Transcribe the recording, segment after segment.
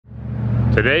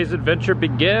Today's adventure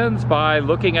begins by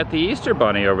looking at the Easter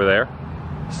bunny over there,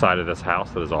 side of this house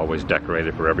that is always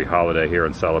decorated for every holiday here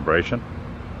in celebration.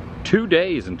 2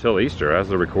 days until Easter. As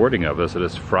the recording of this, it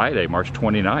is Friday, March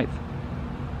 29th,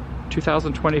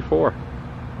 2024.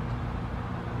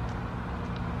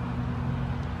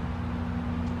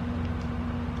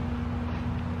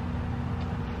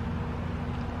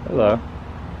 Hello.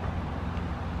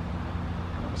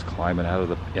 I was climbing out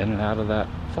of in and out of that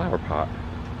flower pot.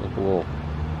 Look,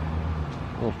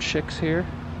 little chicks here.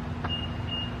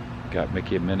 Got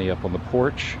Mickey and Minnie up on the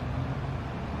porch.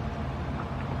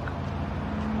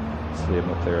 See them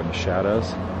up there in the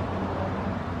shadows.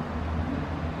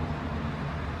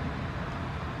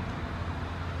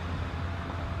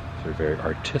 These are very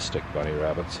artistic bunny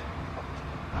rabbits.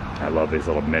 I love these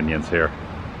little minions here.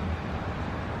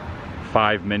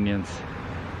 5 minions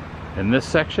in this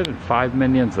section and 5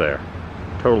 minions there.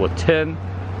 Total of 10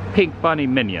 pink bunny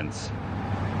minions.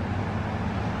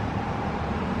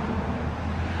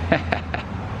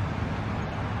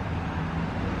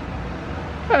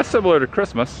 Similar to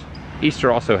Christmas,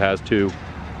 Easter also has two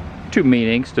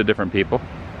meanings to different people.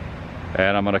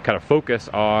 And I'm going to kind of focus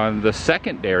on the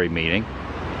secondary meaning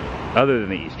other than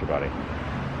the Easter bunny.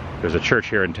 There's a church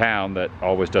here in town that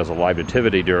always does a live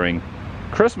nativity during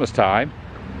Christmas time,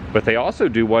 but they also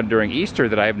do one during Easter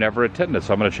that I have never attended,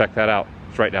 so I'm going to check that out.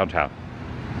 It's right downtown.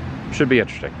 Should be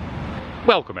interesting.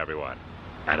 Welcome everyone.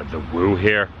 Out of the Woo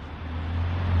here.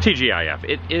 TGIF.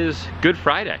 It is Good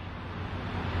Friday.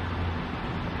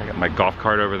 I got my golf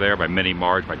cart over there, my mini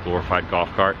Marge, my glorified golf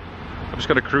cart. I'm just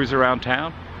going to cruise around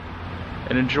town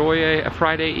and enjoy a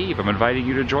Friday Eve. I'm inviting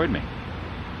you to join me.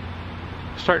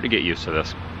 Starting to get used to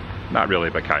this. Not really,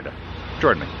 but kinda.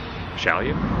 Join me, shall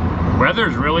you?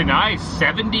 Weather's really nice.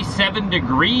 77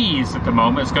 degrees at the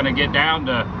moment. It's going to get down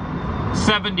to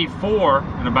 74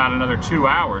 in about another 2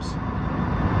 hours.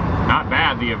 Not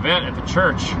bad. The event at the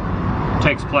church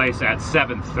takes place at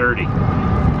 7:30.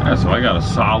 Yeah, so I got a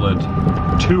solid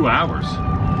 2 hours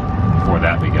before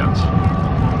that begins.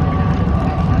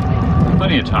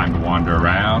 Plenty of time to wander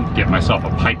around, get myself a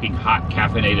piping hot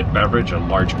caffeinated beverage, a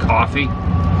large coffee.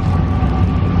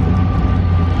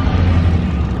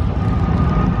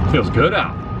 Feels good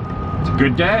out. It's a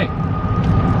good day.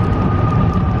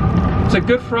 It's a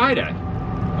Good Friday.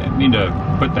 I didn't mean to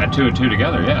put that 2 and 2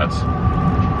 together. Yeah, it's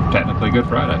technically Good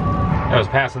Friday. I was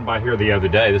passing by here the other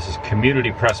day. This is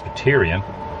Community Presbyterian.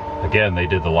 Again, they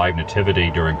did the live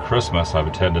nativity during Christmas. I've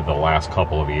attended the last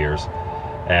couple of years.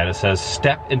 And it says,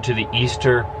 step into the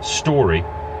Easter story.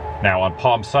 Now on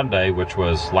Palm Sunday, which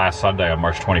was last Sunday on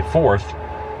March 24th,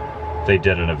 they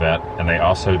did an event, and they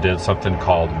also did something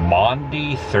called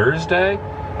Maundy Thursday.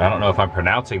 I don't know if I'm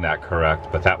pronouncing that correct,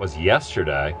 but that was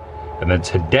yesterday. And then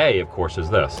today, of course, is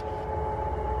this.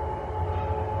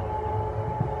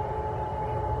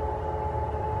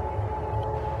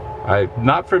 I'm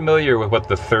not familiar with what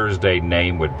the Thursday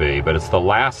name would be, but it's the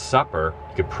Last Supper.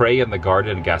 You could pray in the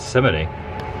Garden of Gethsemane.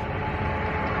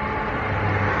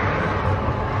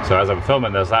 So as I'm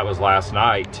filming this, that was last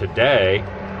night. Today,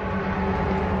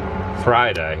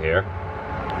 Friday here.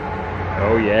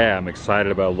 Oh yeah, I'm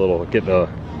excited about getting a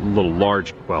little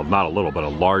large, well not a little, but a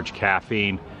large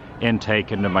caffeine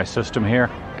intake into my system here.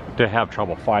 To have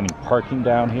trouble finding parking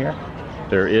down here.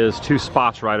 There is 2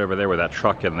 spots right over there where that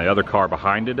truck and the other car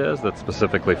behind it is. That's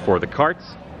specifically for the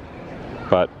carts.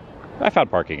 But I found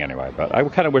parking anyway, but I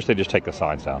kind of wish they'd just take the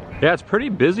signs down. Yeah, it's pretty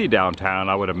busy downtown.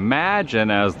 I would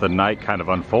imagine as the night kind of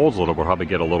unfolds a little, we'll probably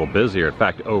get a little busier. In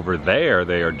fact, over there,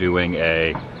 they are doing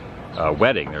a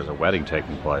wedding. There's a wedding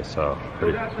taking place, so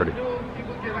pretty.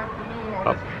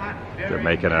 Oh, they're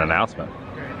making an announcement.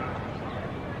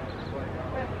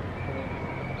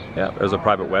 Yeah, there's a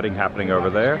private wedding happening over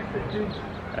there,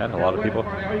 and a lot of people.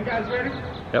 Are you guys ready?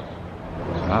 Yep.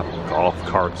 Golf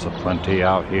carts aplenty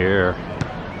out here.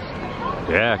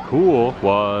 Yeah, cool.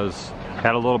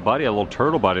 Had a little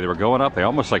turtle buddy. They were going up. They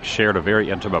almost like shared a very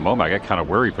intimate moment. I got kind of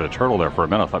worried for the turtle there for a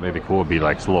minute. I thought maybe cool would be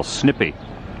like a little snippy,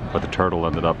 but the turtle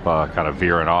ended up kind of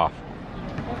veering off.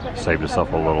 Saved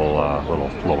itself a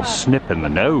little snip in the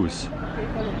nose,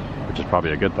 which is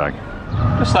probably a good thing.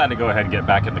 Decided to go ahead and get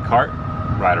back in the cart,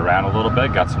 ride around a little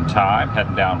bit. Got some time,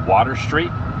 heading down Water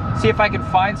Street. See if I can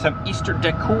find some Easter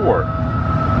decor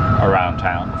around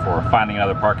town before finding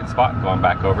another parking spot and going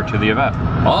back over to the event.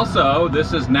 Also,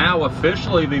 this is now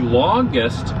officially the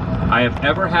longest I have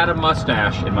ever had a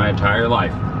mustache in my entire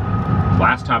life.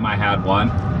 Last time I had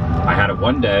one, I had it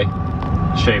one day,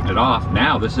 shaved it off.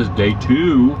 Now this is day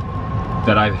 2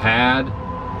 that I've had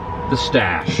the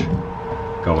stash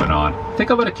going on. I think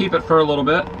I'm gonna keep it for a little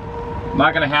bit. I'm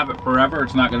not gonna have it forever.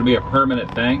 It's not gonna be a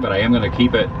permanent thing, but I am gonna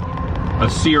keep it a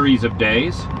series of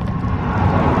days.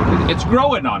 It's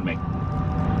growing on me.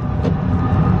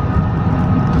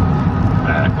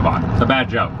 Come on, it's a bad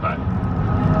joke, but...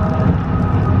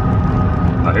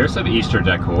 Oh, here's some Easter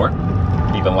decor.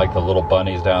 Even like the little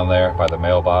bunnies down there by the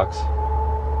mailbox.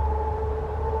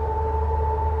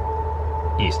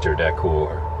 Easter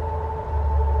decor.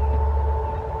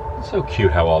 It's so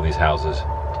cute how all these houses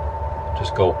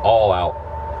just go all out.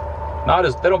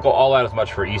 They don't go all out as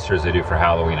much for Easter as they do for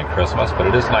Halloween and Christmas, but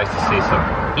it is nice to see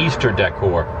some Easter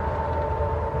decor.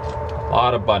 A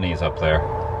lot of bunnies up there.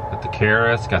 Got the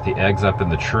carrots, got the eggs up in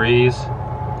the trees,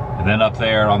 and then up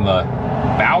there on the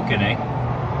balcony,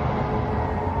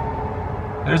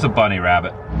 there's a bunny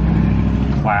rabbit.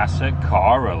 Classic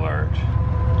car alert.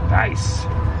 Nice.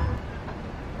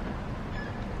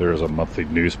 There's a monthly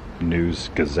news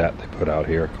gazette they put out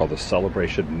here called the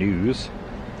Celebration News.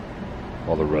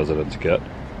 All the residents get.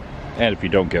 And if you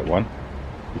don't get one,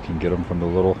 you can get them from the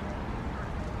little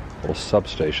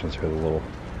substations here, the little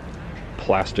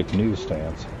plastic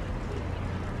newsstands.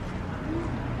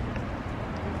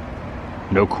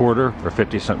 No quarter or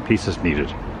 50-cent pieces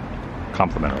needed.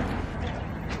 Complimentary.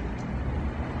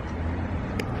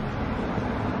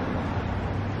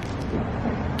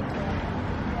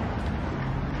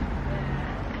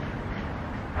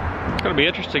 It's going to be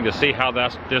interesting to see how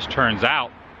this turns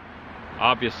out.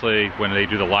 Obviously, when they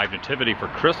do the live nativity for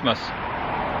Christmas,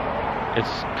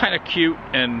 it's kind of cute,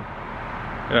 and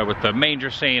you know, with the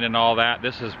manger scene and all that.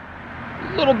 This is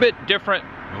a little bit different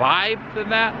vibe than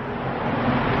that,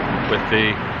 with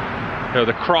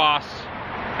the cross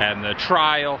and the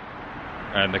trial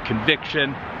and the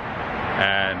conviction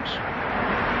and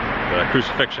the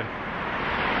crucifixion.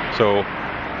 So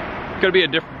it's going to be a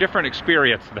different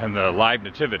experience than the live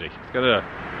nativity. It's going to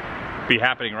be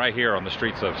happening right here on the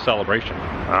streets of Celebration.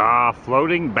 Ah,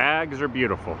 floating bags are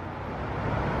beautiful.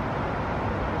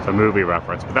 It's a movie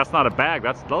reference, but that's not a bag.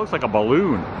 That looks like a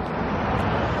balloon.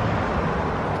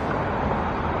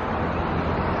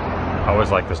 I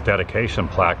always like this dedication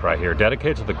plaque right here.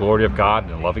 Dedicated to the glory of God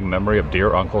and in loving memory of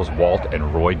dear uncles Walt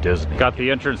and Roy Disney. Got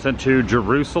the entrance into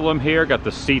Jerusalem here. Got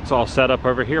the seats all set up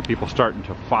over here. People starting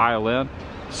to file in,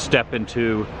 step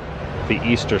into the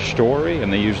Easter story,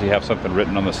 and they usually have something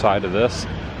written on the side of this.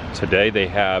 Today they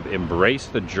have "Embrace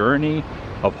the journey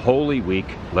of Holy Week.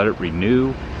 Let it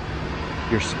renew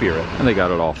your spirit." And they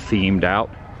got it all themed out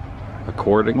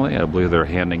accordingly. I believe they're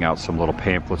handing out some little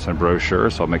pamphlets and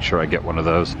brochures, so I'll make sure I get one of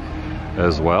those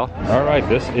as well. All right,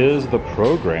 this is the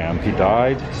program. He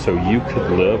died so you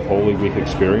could live. Holy Week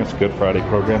Experience, Good Friday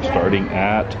program starting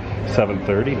at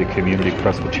 7:30, the Community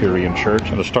Presbyterian Church.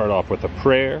 I'm going to start off with a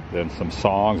prayer, then some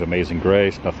songs, Amazing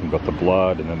Grace, Nothing But the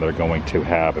Blood, and then they're going to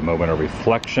have a moment of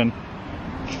reflection,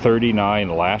 39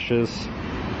 Lashes,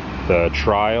 the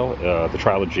trial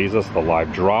of Jesus, the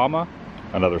live drama,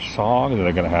 another song, and then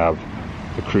they're going to have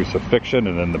the crucifixion,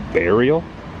 and then the burial,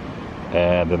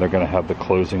 and then they're going to have the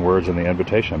closing words and the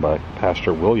invitation by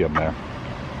Pastor William there.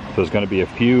 So there's going to be a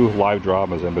few live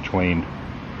dramas in between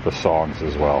the songs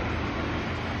as well.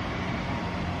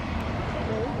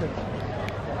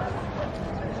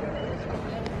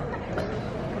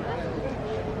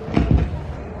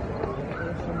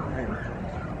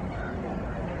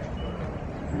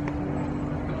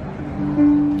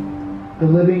 The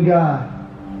living God,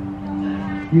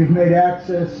 you've made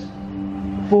access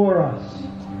for us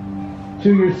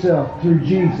to yourself through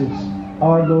Jesus,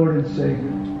 our Lord and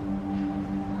Savior.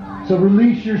 So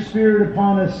release your Spirit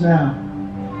upon us now.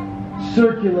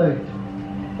 Circulate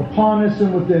upon us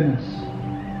and within us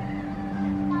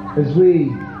as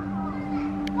we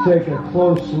take a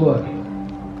close look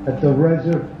at the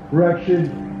resurrection,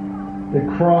 the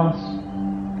cross,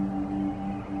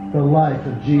 the life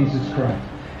of Jesus Christ.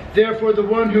 Therefore, the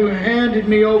one who handed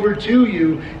me over to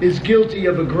you is guilty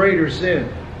of a greater sin.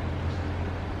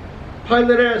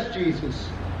 Pilate asked Jesus,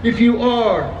 if you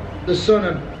are the Son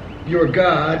of your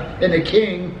God and a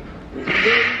King, 2,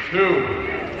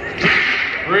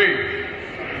 3,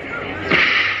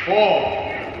 4,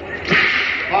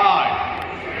 5,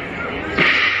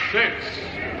 6,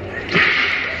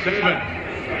 7,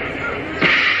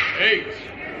 8,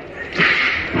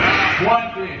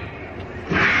 20,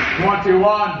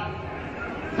 21,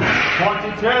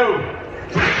 22,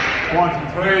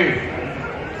 23,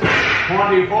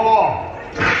 24,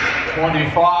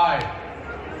 25,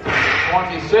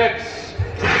 26,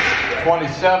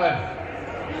 27,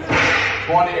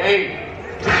 28,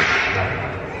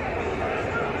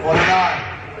 29,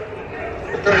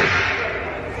 30,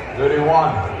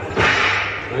 31,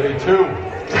 32,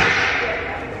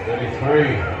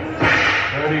 33,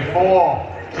 34,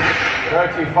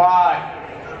 35,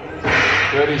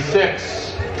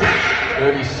 36,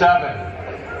 37,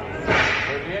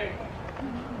 38.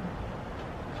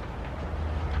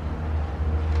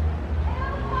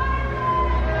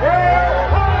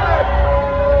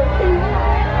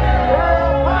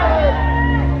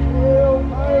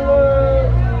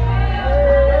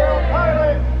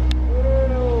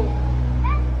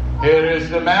 Here is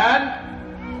the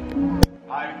man.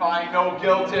 I find no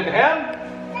guilt in him.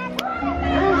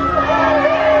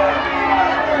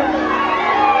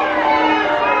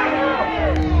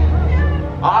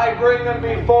 I bring him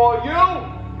before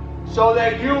you so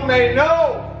that you may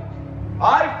know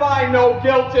I find no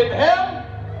guilt in him.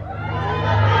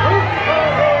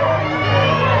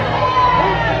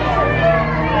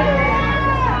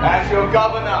 As your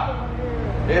governor,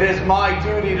 it is my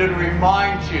duty to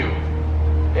remind you,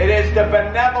 it is the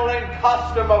benevolent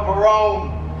custom of Rome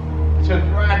to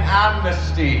grant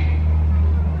amnesty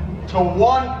to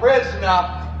one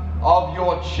prisoner of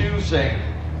your choosing.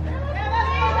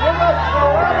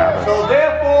 So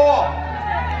therefore,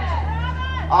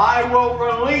 I will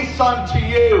release unto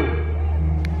you,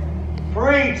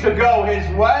 free to go his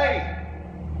way,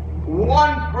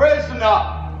 one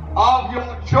prisoner of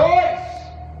your choice.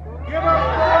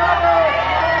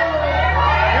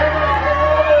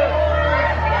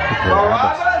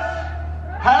 Barabbas,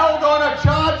 held on a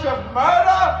charge of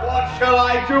murder. What shall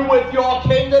I do with your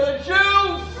king of the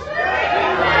Jews?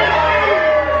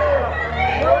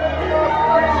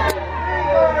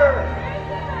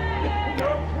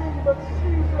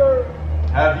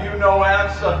 Have you no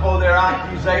answer for their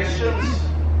accusations?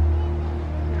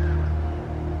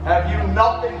 Have you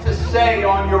nothing to say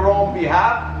on your own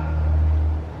behalf?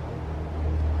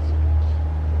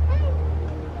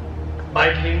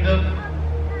 My kingdom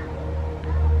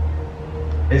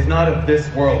is not of this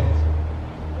world.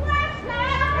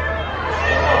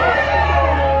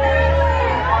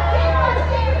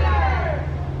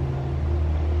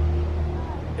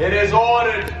 It is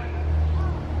ordered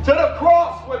to the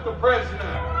cross with the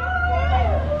prisoner.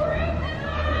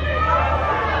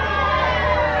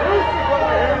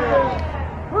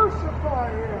 Crucify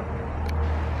him!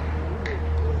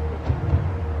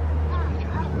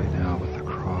 Making his way down with the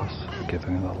cross,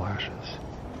 giving him the lashes.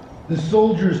 The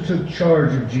soldiers took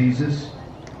charge of Jesus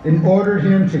and ordered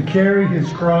him to carry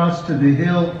his cross to the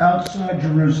hill outside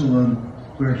Jerusalem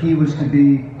where he was to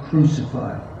be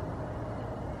crucified.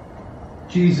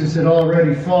 Jesus had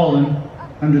already fallen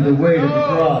under the weight of the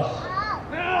cross.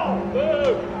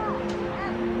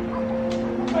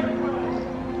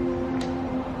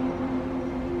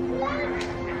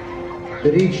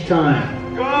 But each time,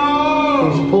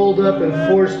 he's pulled up and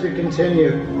forced to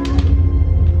continue.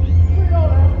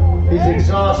 He's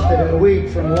exhausted and weak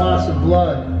from loss of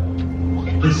blood.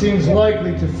 He seems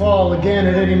likely to fall again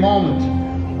at any moment.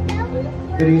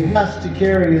 But he has to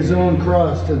carry his own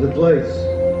cross to the place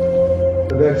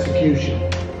of execution.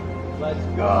 Let's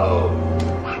go.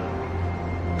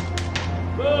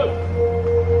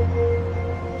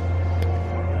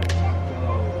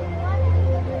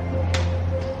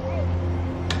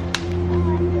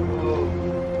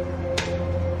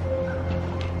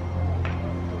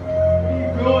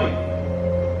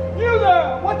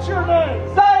 What's your name?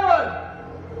 Cyrus!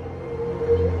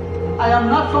 I am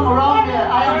not from around here.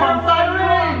 I am from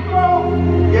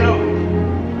Cyrene. Get up.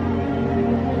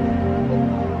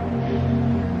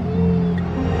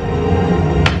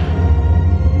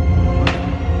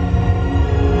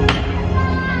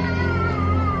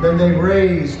 Then they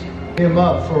raised him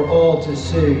up for all to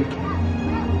see.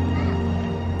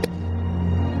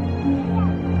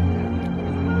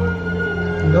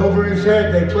 And over his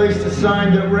head they placed a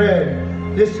sign that read,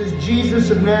 "This is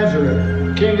Jesus of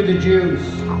Nazareth, King of the Jews."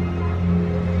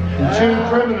 And two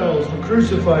criminals were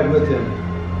crucified with him,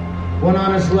 one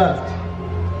on his left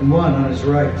and one on his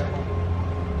right.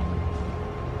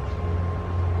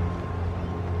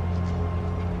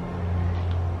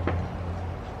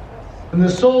 And the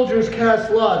soldiers cast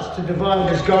lots to divide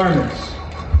his garments.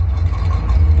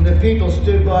 And the people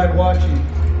stood by watching.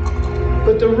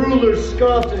 But the rulers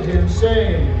scoffed at him,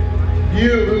 saying,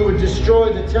 "You who would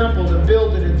destroy the temple and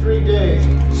build it in 3 days,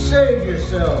 save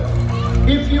yourself.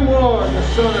 If you are the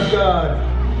Son of God,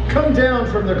 come down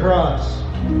from the cross.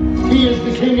 He is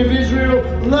the King of Israel.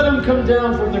 Let him come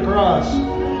down from the cross,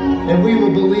 and we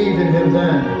will believe in him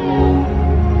then."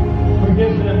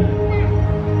 Forgive them,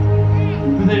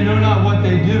 for they know not what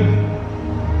they do.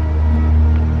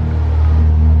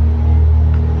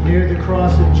 Near the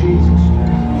cross of Jesus,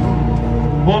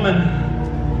 Woman,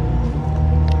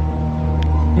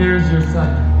 here is your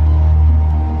son.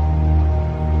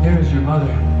 Here is your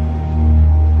mother.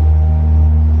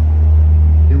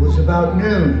 it was about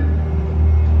noon,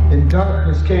 and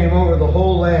darkness came over the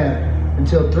whole land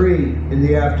until 3 in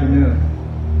the afternoon.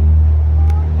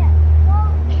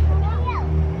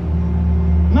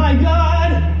 My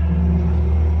God!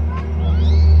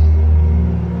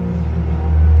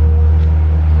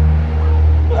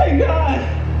 My God!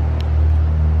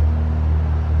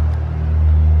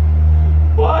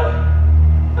 What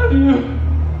have you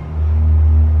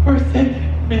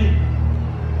forsaken me?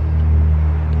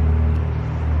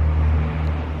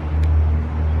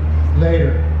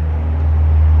 Later,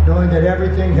 knowing that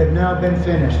everything had now been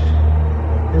finished,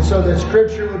 and so that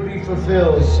Scripture would be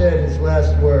fulfilled, he said his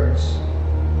last words.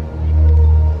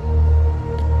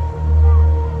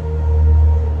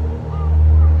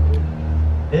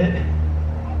 It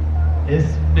is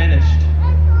finished.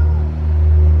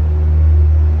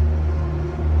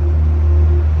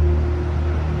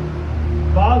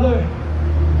 Father,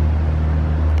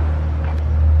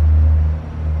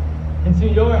 into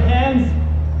your hands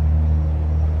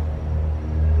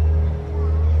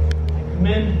I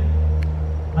commend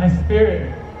my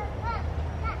spirit.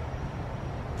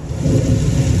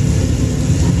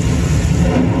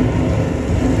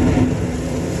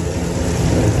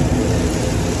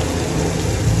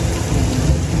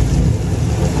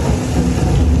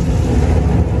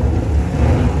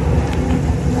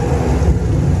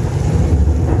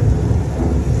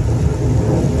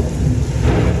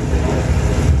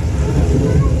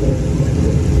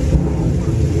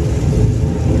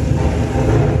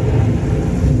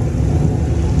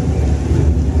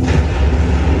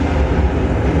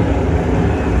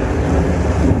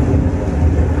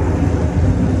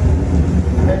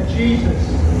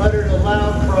 Jesus uttered a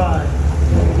loud cry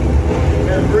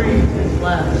and breathed his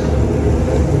last.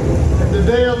 And the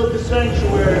veil of the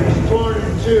sanctuary was torn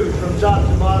in two from top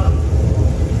to bottom.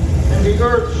 And the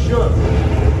earth shook,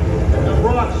 and the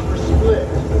rocks were split.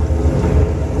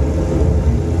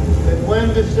 And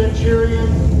when the centurion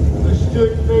who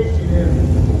stood facing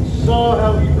him saw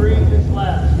how he breathed his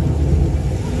last,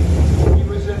 he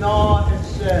was in awe and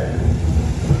said,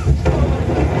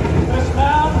 This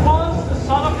man was the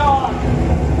Son of God.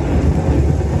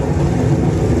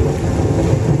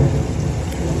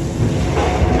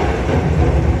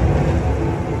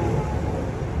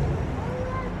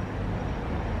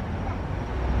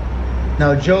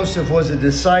 Now Joseph was a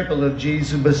disciple of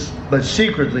Jesus, but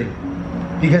secretly,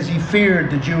 because he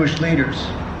feared the Jewish leaders.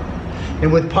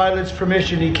 And with Pilate's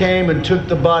permission, he came and took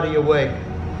the body away.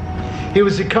 He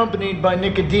was accompanied by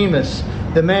Nicodemus,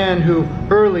 the man who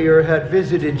earlier had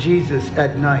visited Jesus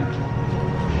at night.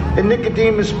 And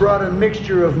Nicodemus brought a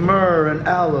mixture of myrrh and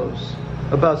aloes,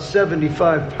 about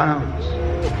 75 pounds.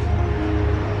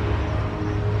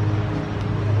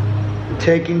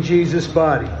 Taking Jesus'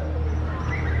 body,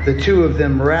 the two of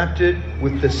them wrapped it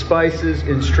with the spices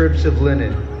in strips of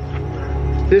linen.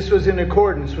 This was in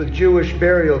accordance with Jewish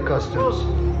burial customs.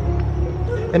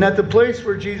 And at the place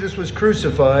where Jesus was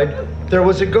crucified, there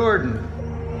was a garden,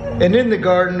 and in the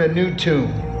garden a new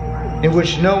tomb, in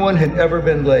which no one had ever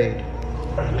been laid.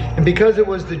 And because it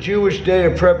was the Jewish day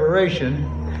of preparation,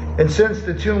 and since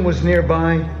the tomb was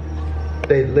nearby,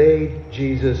 they laid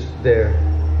Jesus there.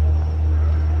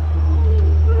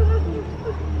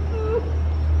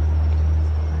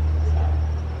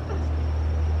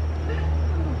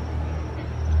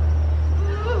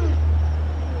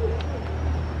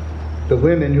 The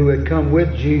women who had come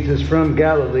with Jesus from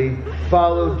Galilee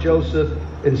followed Joseph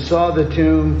and saw the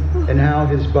tomb and how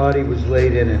his body was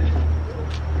laid in it.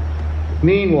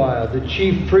 Meanwhile, the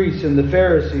chief priests and the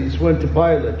Pharisees went to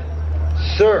Pilate.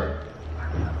 "Sir,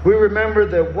 we remember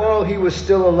that while he was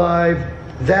still alive,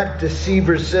 that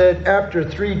deceiver said, 'After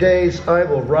 3 days I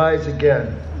will rise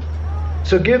again.'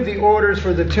 So give the orders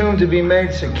for the tomb to be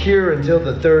made secure until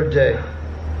the 3rd day.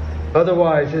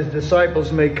 Otherwise, his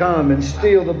disciples may come and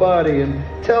steal the body and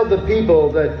tell the people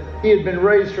that he had been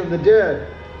raised from the dead.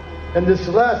 And this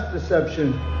last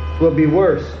deception will be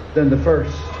worse than the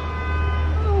first."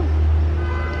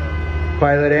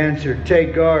 Pilate answered,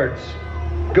 "Take guards.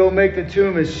 Go make the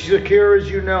tomb as secure as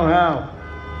you know how."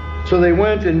 So they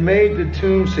went and made the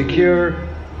tomb secure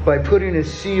by putting a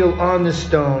seal on the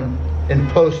stone and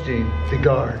posting the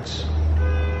guards.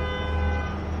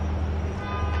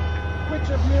 Which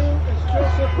of you is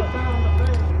Joseph without the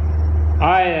faith?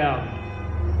 I am.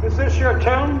 Is this your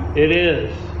tomb? It is,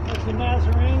 Has the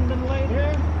Nazarene been laid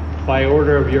here? by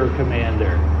order of your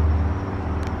commander.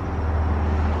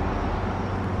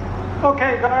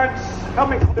 Okay, guards,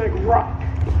 come and big rock.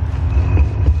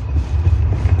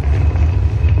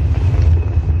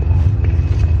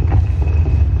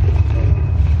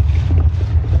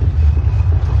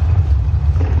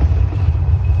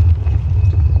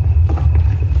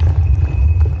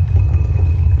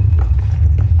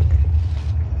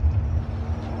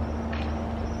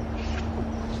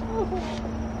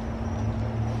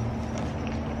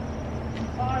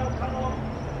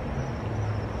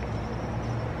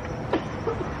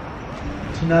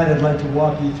 Tonight I'd like to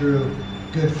walk you through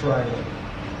Good Friday.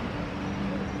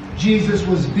 Jesus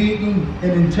was beaten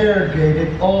and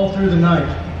interrogated all through the night.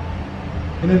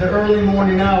 And in the early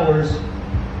morning hours,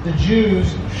 the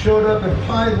Jews showed up at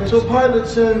Pilate. So Pilate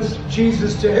sends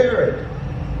Jesus to Herod.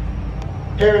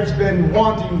 Herod's been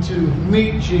wanting to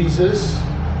meet Jesus,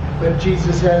 but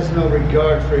Jesus has no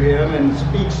regard for him and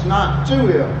speaks not to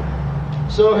him.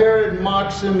 So Herod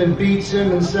mocks him and beats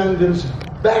him and sends him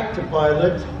back to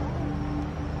Pilate,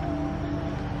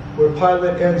 where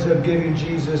Pilate ends up giving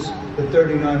Jesus the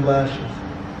 39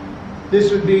 lashes. This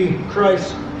would be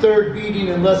Christ's third beating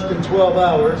in less than 12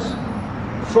 hours.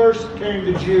 First came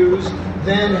the Jews,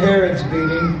 then Herod's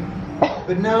beating,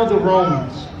 but now the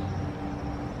Romans.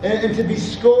 And to be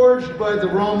scourged by the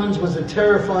Romans was a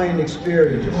terrifying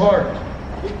experience of heart.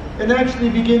 And actually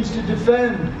begins to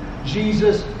defend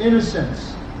Jesus'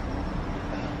 innocence.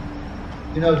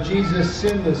 You know, Jesus'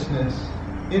 sinlessness,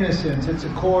 innocence, it's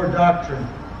a core doctrine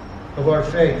of our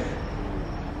faith.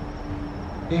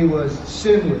 He was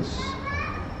sinless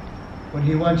when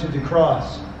he went to the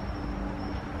cross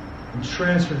and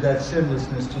transferred that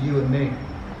sinlessness to you and me.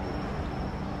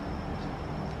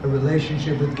 A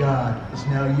relationship with God is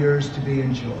now yours to be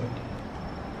enjoyed.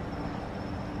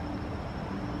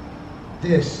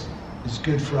 This is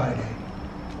Good Friday.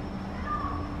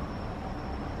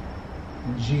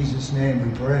 In Jesus' name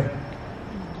we pray.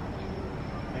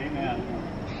 Amen.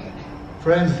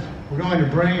 Friends, we're going to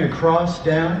bring a cross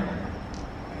down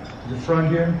to the front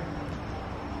here.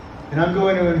 And I'm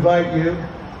going to invite you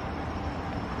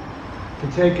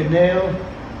to take a nail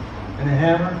and a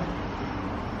hammer.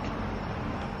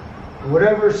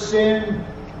 Whatever sin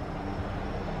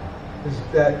is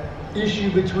that issue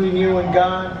between you and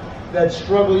God, that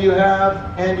struggle you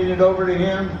have, handing it over to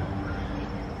Him,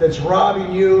 that's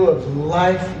robbing you of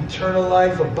life, eternal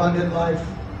life, abundant life,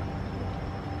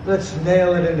 let's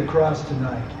nail it in the cross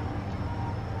tonight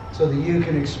so that you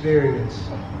can experience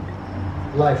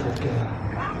life with God.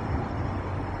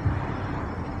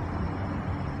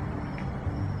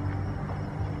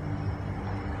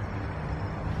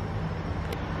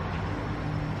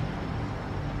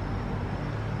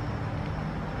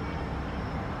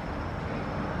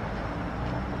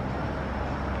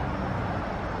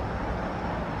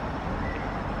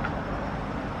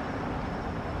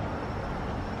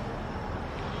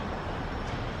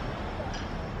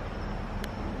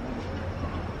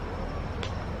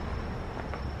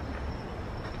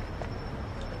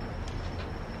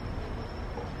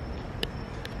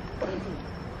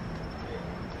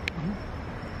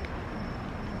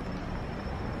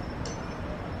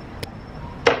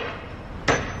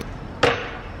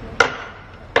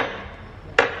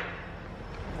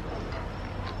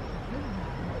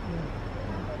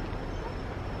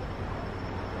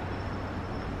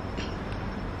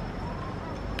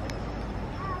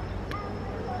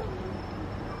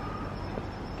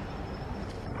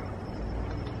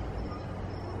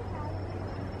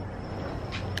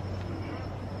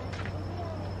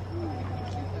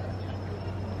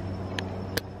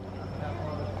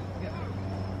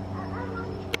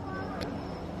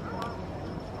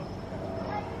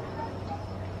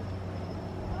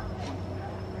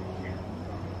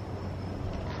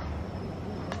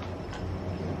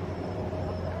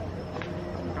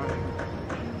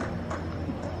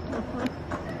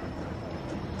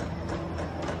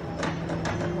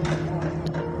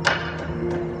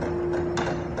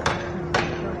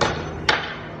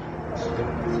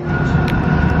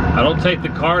 I don't take the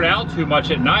cart out too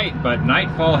much at night, but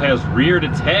nightfall has reared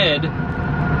its head.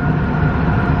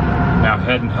 Now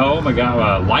heading home, I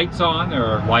got lights on. There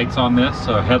are lights on this,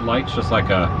 headlights just like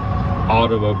a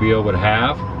automobile would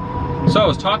have. So I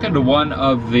was talking to one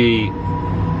of the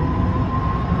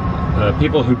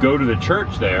people who go to the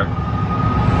church there,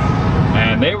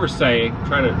 and they were saying,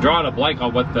 trying to draw a blank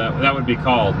on what that would be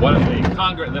called. One of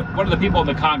the people in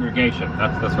the congregation.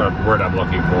 That's what word I'm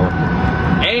looking for.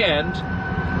 And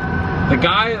the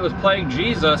guy that was playing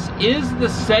Jesus is the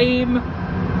same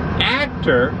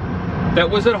actor that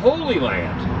was at Holy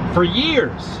Land for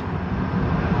years.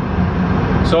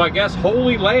 So I guess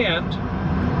Holy Land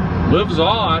lives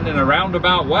on in a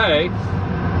roundabout way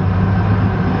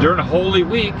during Holy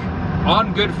Week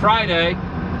on Good Friday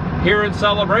here in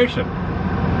Celebration.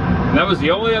 And that was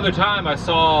the only other time I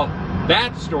saw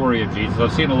that story of Jesus.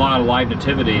 I've seen a lot of live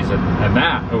nativities and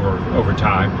that over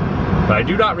time, but I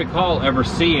do not recall ever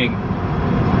seeing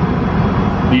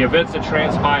the events that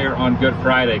transpire on Good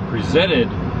Friday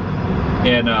presented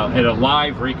in a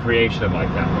live recreation like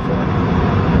that before.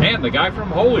 And the guy from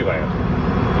Holy Land,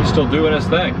 he's still doing his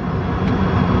thing.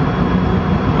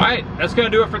 Alright, that's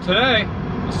going to do it for today.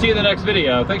 We'll see you in the next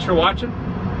video. Thanks for watching.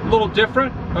 a little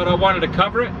different, but I wanted to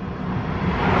cover it.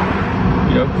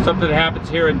 You know, something that happens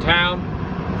here in town,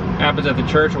 happens at the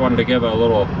church. I wanted to give a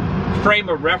little frame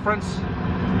of reference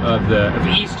of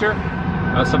Easter,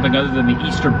 something other than the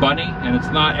Easter Bunny, and it's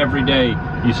not every day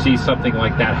you see something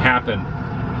like that happen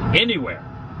anywhere.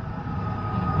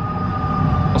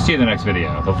 I'll see you in the next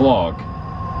video. The vlog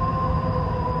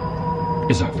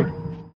is over.